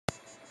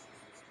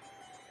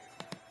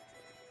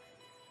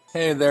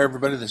Hey there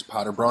everybody, this is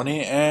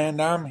PotterBrony,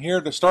 and I'm here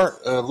to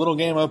start a little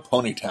game of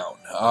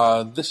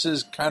Ponytown. This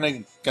is kind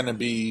of going to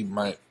be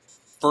my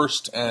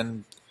first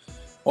and,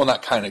 well,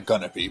 not kind of going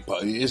to be,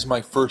 but it is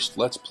my first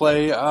Let's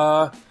Play,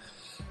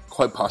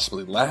 quite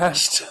possibly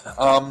last.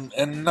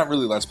 And not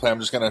really Let's Play, I'm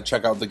just going to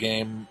check out the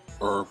game,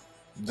 or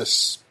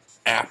this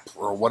app,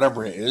 or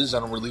whatever it is.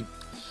 I don't really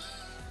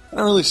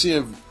see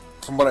it,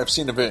 from what I've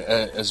seen of it,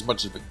 as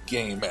much of a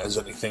game as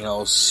anything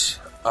else.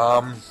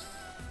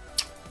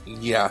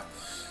 Yeah.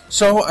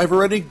 So, I've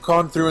already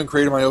gone through and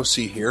created my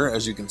OC here,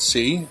 as you can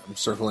see. I'm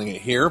circling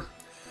it here.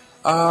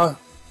 A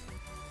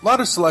lot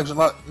of selection,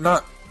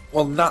 not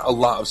a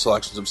lot of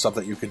selections of stuff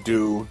that you could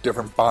do.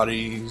 Different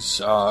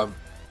bodies,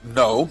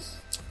 no.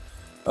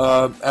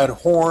 Add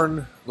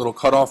horn, little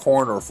cutoff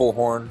horn, or full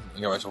horn.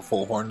 I get myself a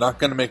full horn. Not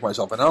going to make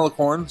myself an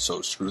alicorn,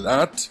 so screw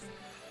that.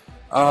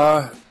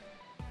 Got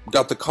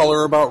the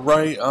color about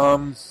right.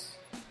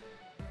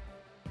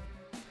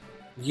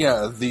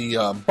 Yeah,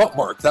 the butt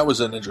mark, that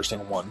was an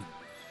interesting one.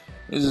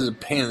 This is a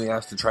pain in the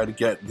ass to try to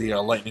get the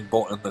lightning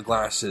bolt in the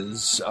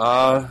glasses.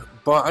 But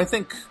I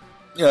think,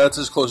 yeah, that's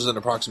as close as an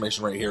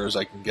approximation right here as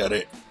I can get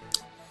it.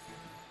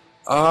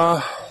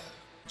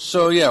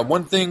 So yeah,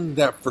 one thing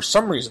that for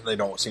some reason they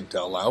don't seem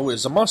to allow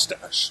is a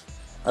mustache.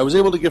 I was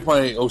able to give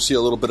my OC a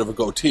little bit of a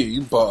goatee,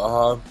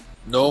 but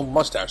no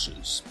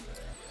mustaches.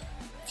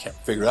 Can't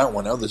figure that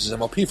one out. This is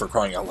MLP for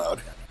crying out loud.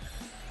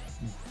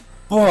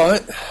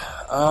 But,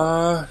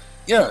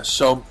 yeah,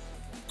 so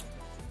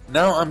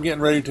now I'm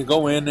getting ready to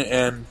go in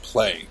and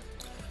play,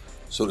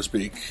 so to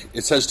speak.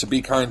 It says to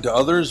be kind to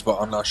others, but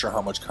I'm not sure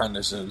how much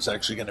kindness is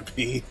actually going to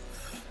be.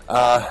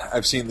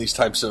 I've seen these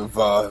types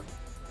of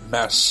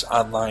mass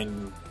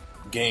online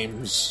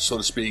games, so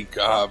to speak.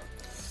 But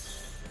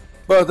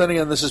then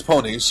again, this is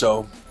ponies,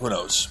 so who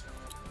knows.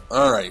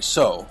 Alright,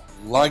 so,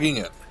 logging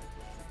in.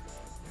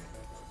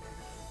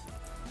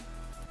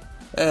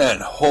 And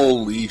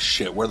holy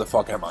shit, where the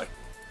fuck am I?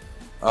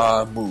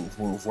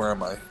 Move, where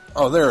am I?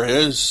 Oh, there it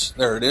is.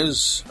 There it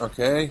is.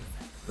 Okay.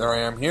 There I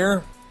am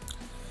here.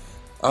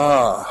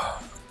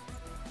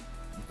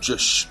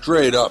 Just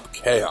straight up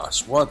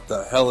chaos. What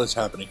the hell is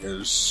happening here?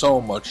 There's so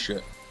much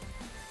shit.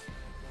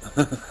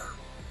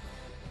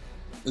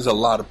 There's a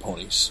lot of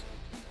ponies.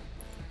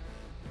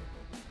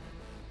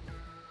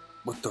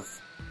 What the...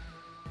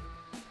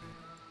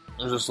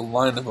 There's just a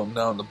line of them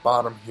down the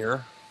bottom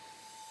here.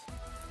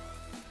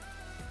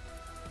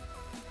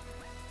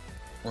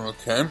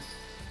 Okay.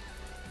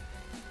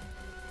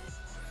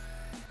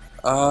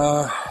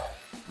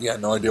 Yeah,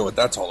 no idea what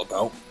that's all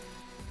about.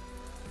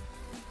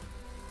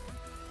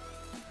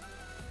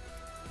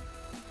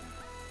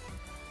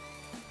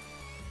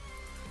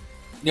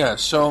 Yeah,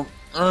 so,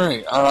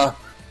 alright,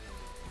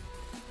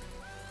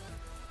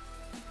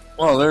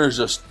 well, there's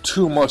just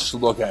too much to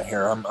look at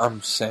here.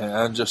 I'm saying,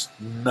 I'm just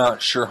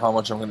not sure how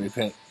much I'm going to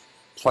be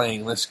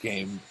playing this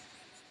game,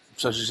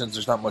 especially since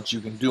there's not much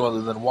you can do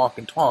other than walk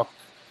and talk,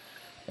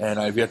 and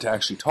I've yet to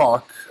actually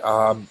talk.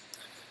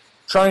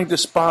 Trying to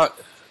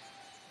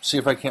see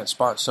if I can't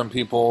spot some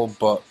people,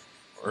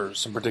 or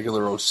some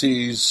particular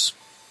OCs,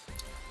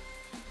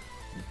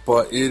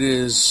 but it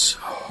is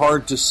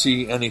hard to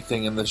see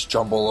anything in this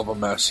jumble of a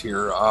mess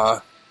here.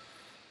 I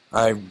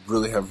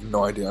really have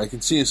no idea. I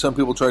can see some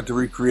people tried to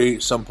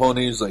recreate some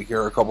ponies, like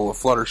here are a couple of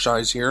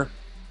Fluttershy's here.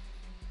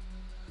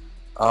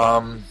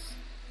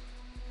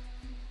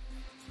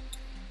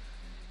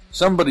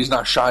 Somebody's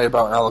not shy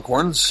about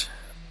alicorns.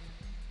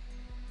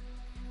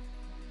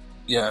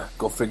 Yeah,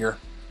 go figure.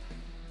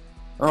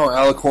 Oh,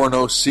 Alicorn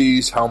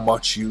OCs, how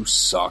much you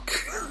suck.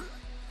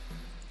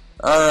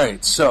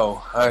 Alright,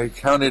 so, I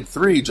counted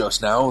 3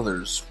 just now.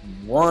 There's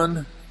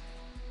 1,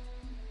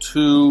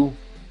 2,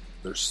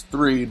 there's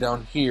 3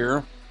 down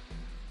here.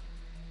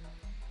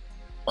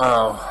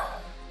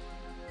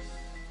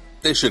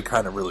 They should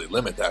kind of really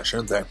limit that,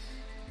 shouldn't they?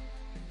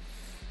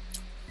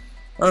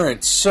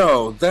 Alright,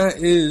 so, that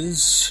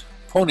is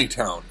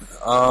Ponytown.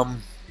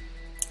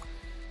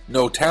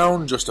 No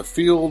town, just a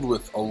field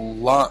with a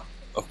lot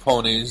of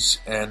ponies,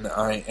 and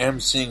I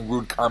am seeing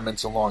rude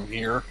comments along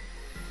here.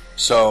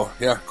 So,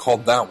 yeah,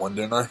 called that one,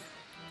 didn't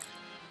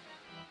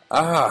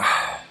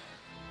I?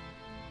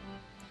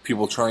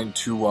 People trying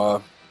to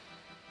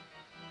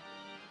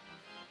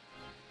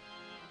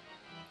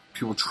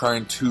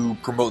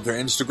promote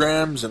their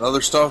Instagrams and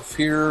other stuff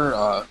here.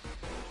 Wow,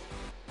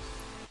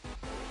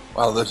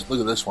 look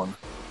at this one.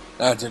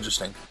 That's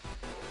interesting.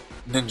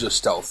 Ninja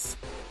stealth.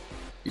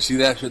 You see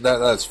that shit?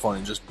 That's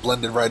funny. Just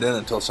blended right in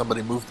until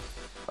somebody moved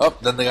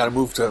up. Then they gotta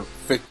move to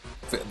fit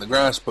in the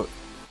grass. But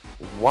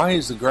why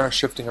is the grass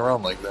shifting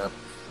around like that?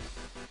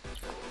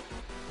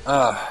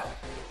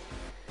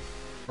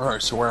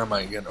 Alright, so where am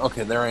I again?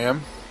 Okay, there I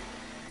am.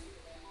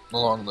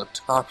 Along the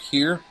top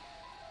here.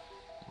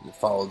 You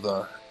follow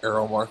the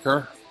arrow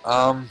marker.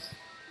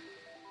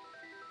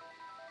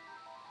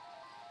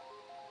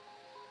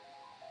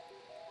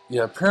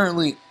 Yeah,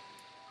 apparently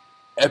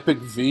Epic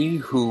V,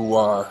 who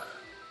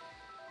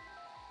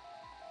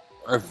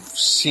I've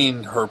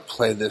seen her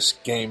play this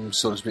game,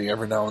 so to speak,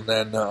 every now and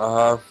then.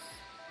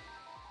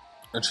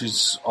 and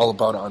she's all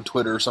about it on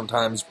Twitter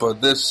sometimes,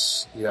 but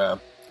this, yeah,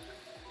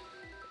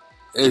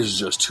 is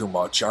just too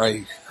much.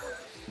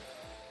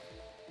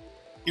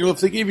 If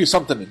they gave you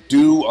something to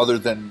do other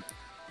than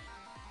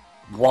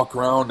walk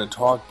around and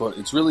talk, but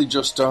it's really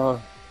just, or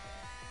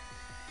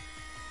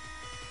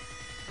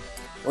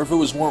if it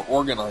was more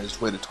organized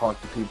way to talk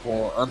to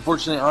people.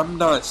 Unfortunately, I'm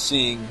not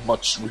seeing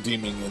much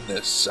redeeming in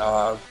this.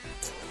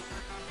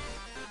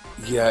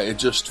 Yeah,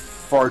 it's just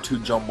far too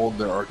jumbled.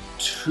 There are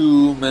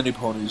too many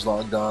ponies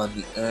logged on,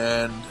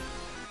 and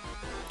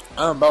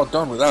I'm about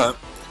done with that.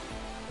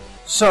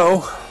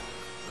 So,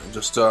 I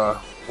just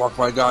walk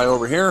my guy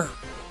over here.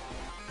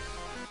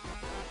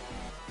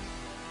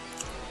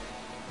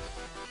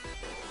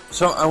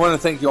 So, I want to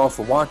thank you all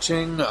for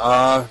watching.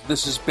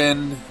 This has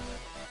been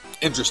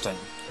interesting.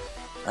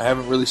 I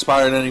haven't really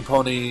spotted any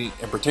pony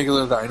in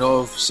particular that I know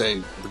of. Say,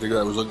 in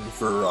particular, I was looking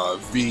for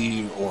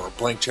V or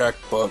blank check,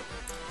 but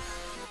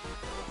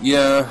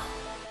yeah,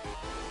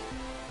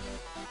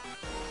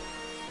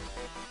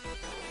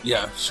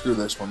 screw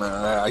this one, man.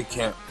 I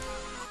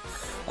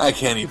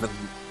can't even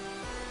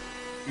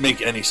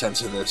make any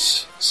sense of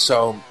this.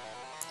 So,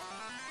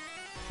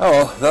 oh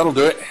well, that'll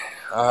do it.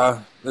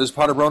 This is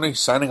PotterBrony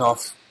signing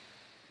off.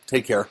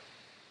 Take care.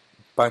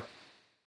 Bye.